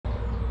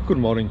Good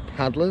morning,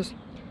 paddlers.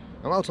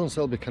 I'm out on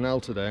Selby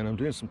Canal today and I'm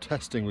doing some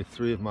testing with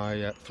three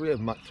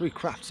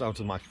crafts out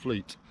of my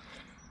fleet.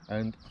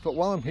 And I thought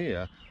while I'm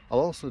here, I'll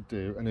also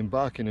do an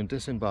embarking and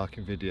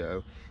disembarking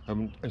video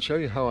and show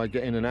you how I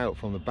get in and out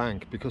from the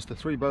bank, because the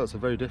three boats are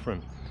very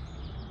different.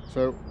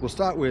 So we'll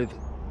start with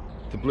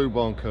the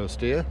Blueborn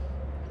Coasteer.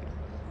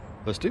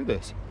 Let's do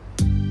this.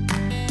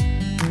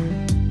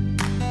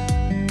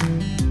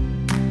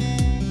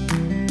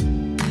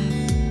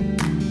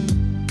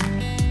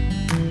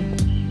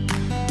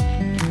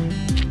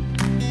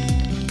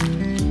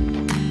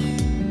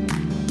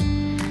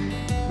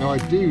 Now I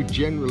do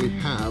generally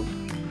have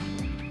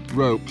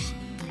ropes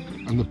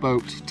and the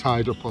boat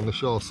tied up on the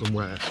shore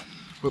somewhere,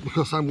 but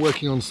because I'm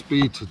working on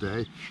speed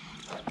today,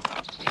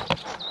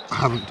 I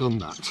haven't done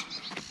that.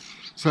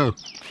 So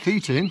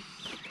feet in.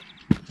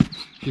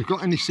 If you've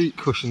got any seat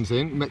cushions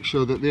in, make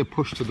sure that they're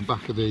pushed to the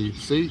back of the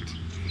seat.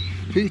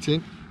 Feet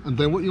in, and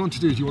then what you want to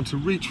do is you want to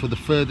reach for the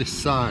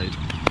furthest side.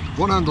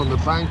 One hand on the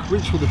bank,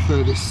 reach for the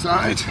furthest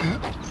side,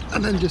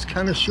 and then just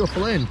kind of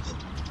shuffle in.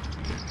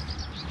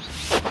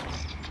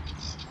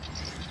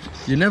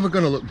 You're never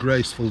going to look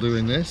graceful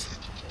doing this.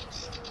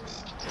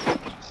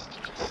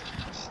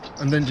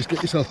 And then just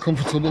get yourself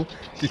comfortable.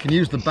 You can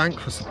use the bank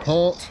for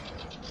support,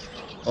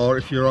 or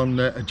if you're on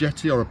a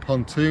jetty or a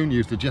pontoon,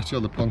 use the jetty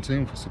or the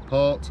pontoon for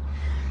support.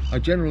 I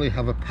generally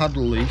have a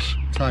paddle leash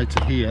tied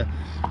to here,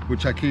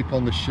 which I keep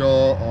on the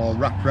shore or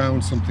wrap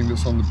around something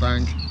that's on the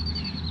bank,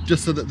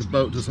 just so that the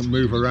boat doesn't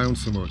move around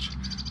so much.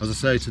 As I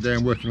say, today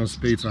I'm working on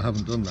speed, so I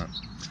haven't done that.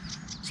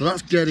 So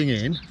that's getting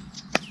in.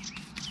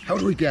 How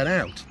do we get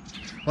out?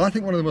 Well, I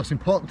think one of the most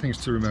important things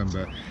to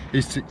remember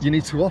is you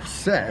need to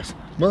offset.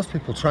 Most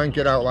people try and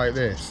get out like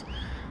this,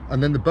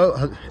 and then the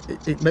boat,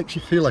 it makes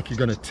you feel like you're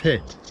going to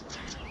tip.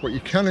 What you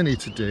kind of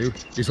need to do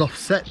is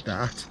offset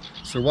that.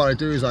 So what I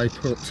do is I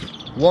put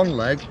one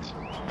leg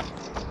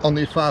on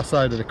the far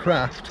side of the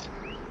craft,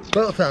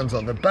 both hands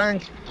on the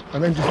bank,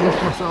 and then just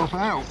lift myself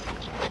out.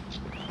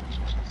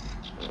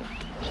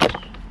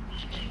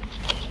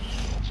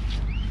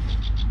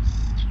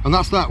 And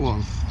that's that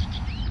one.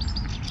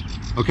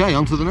 Okay,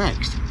 on to the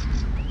next.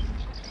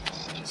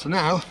 So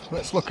now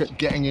let's look at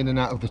getting in and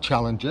out of the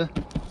Challenger.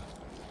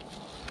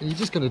 And you're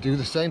just going to do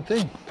the same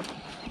thing.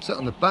 Sit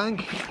on the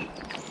bank,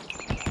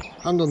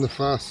 hand on the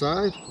far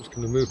side. I'm just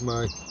going to move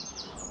my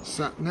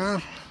sat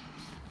nav,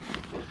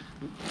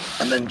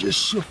 and then just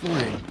shuffle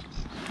in.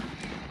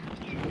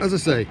 As I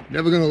say,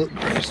 never going to look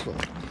graceful.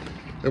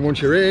 Then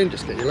once you're in,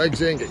 just get your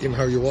legs in, get them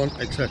how you want,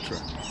 etc.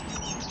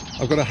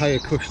 I've got a higher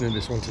cushion in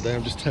this one today.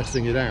 I'm just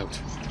testing it out.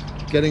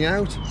 Getting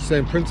out,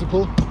 same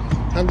principle,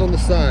 hand on the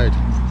side,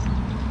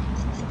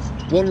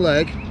 one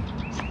leg,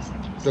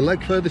 the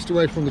leg furthest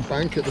away from the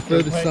bank at the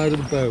furthest side of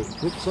the boat.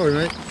 Oops, sorry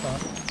mate.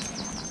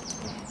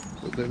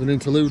 A bit of an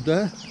interlude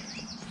there.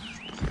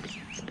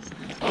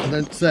 And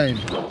then same,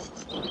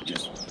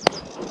 just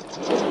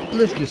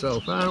lift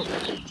yourself out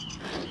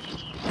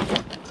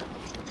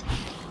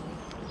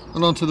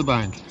and onto the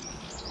bank.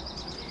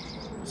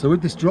 So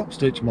with this drop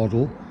stitch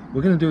model,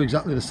 we're going to do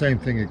exactly the same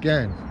thing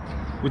again.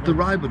 With the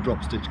Riber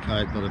drop stitch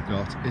kayak that I've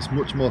got, it's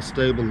much more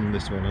stable than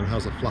this one and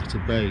has a flatter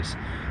base.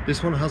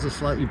 This one has a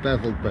slightly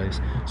beveled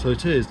base, so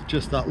it is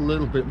just that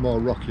little bit more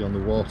rocky on the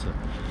water.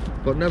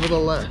 But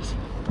nevertheless,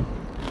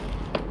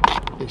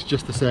 it's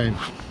just the same.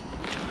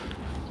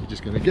 You're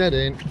just going to get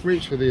in,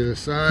 reach for the other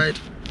side,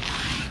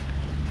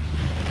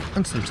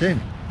 and sit in.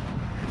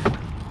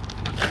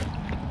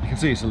 You can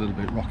see it's a little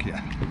bit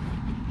rockier.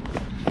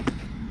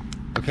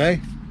 Okay,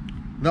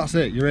 that's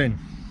it, you're in.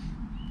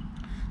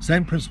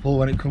 Same principle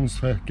when it comes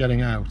to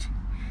getting out.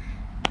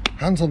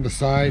 Hands on the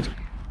side,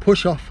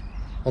 push off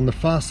on the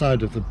far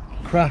side of the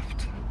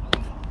craft,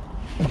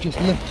 and just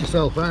lift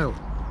yourself out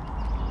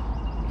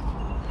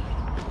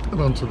and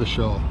onto the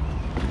shore.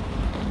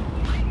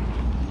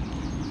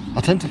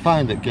 I tend to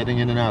find that getting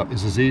in and out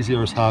is as easy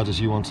or as hard as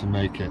you want to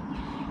make it.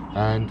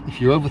 And if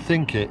you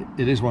overthink it,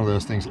 it is one of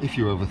those things, if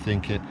you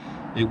overthink it,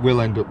 it will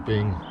end up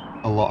being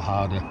a lot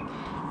harder.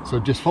 So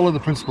just follow the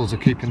principles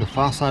of keeping the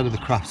far side of the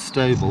craft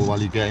stable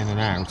while you get in and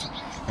out,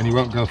 and you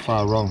won't go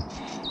far wrong.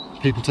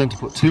 People tend to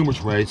put too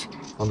much weight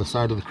on the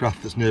side of the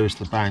craft that's nearest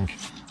the bank,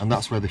 and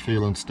that's where they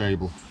feel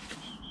unstable.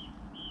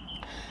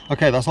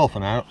 Okay, that's all for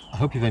now. I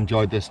hope you've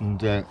enjoyed this,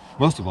 and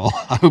most of all,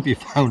 I hope you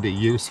found it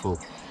useful.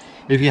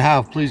 If you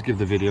have, please give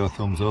the video a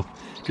thumbs up.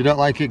 If you don't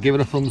like it, give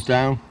it a thumbs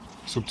down.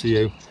 It's up to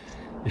you.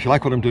 If you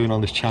like what I'm doing on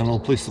this channel,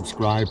 please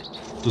subscribe.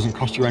 It doesn't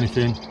cost you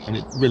anything, and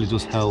it really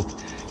does help.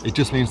 It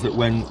just means that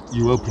when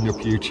you open up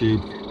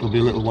YouTube, there'll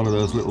be one of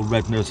those little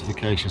red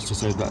notifications to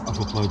say that I've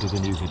uploaded a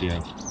new video.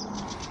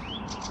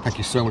 Thank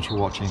you so much for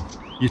watching.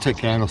 You take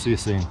care and I'll see you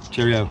soon.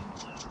 Cheerio.